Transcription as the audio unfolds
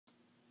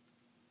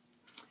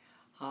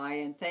Hi,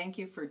 and thank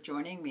you for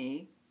joining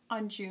me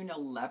on June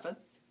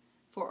 11th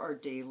for our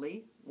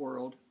daily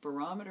World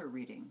Barometer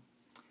reading.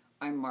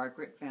 I'm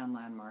Margaret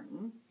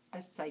VanLaanMartin,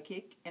 a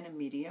psychic and a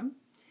medium,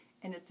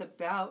 and it's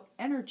about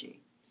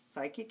energy.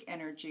 Psychic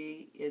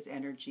energy is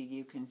energy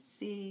you can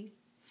see,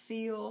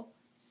 feel,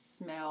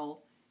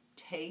 smell,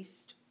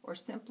 taste, or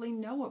simply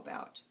know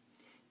about.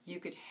 You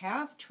could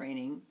have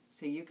training,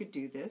 so you could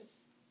do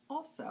this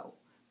also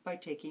by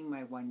taking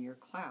my one-year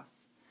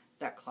class.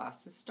 That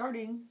class is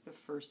starting the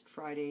first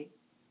Friday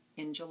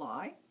in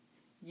July.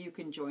 You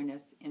can join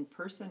us in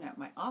person at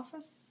my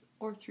office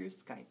or through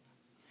Skype.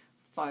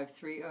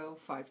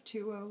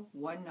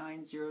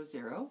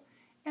 530-520-1900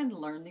 and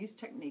learn these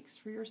techniques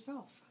for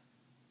yourself.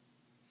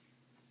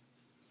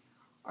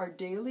 Our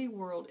daily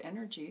world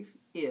energy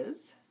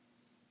is,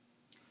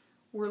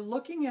 we're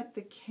looking at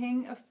the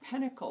King of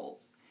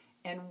Pentacles,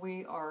 and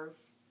we are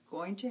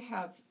going to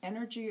have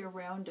energy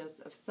around us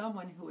of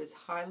someone who is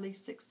highly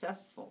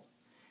successful.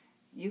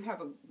 You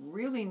have a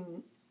really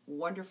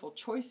wonderful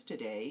choice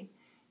today.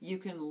 You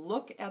can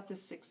look at the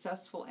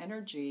successful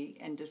energy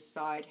and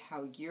decide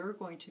how you're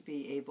going to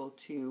be able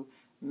to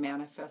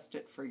manifest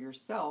it for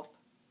yourself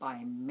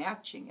by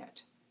matching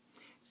it.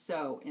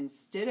 So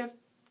instead of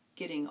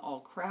getting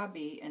all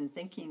crabby and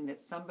thinking that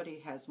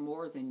somebody has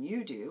more than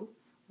you do,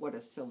 what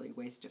a silly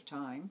waste of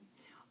time,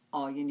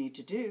 all you need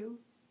to do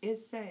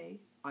is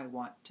say, I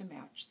want to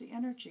match the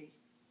energy,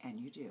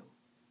 and you do.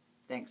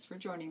 Thanks for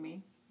joining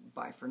me.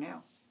 Bye for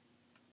now.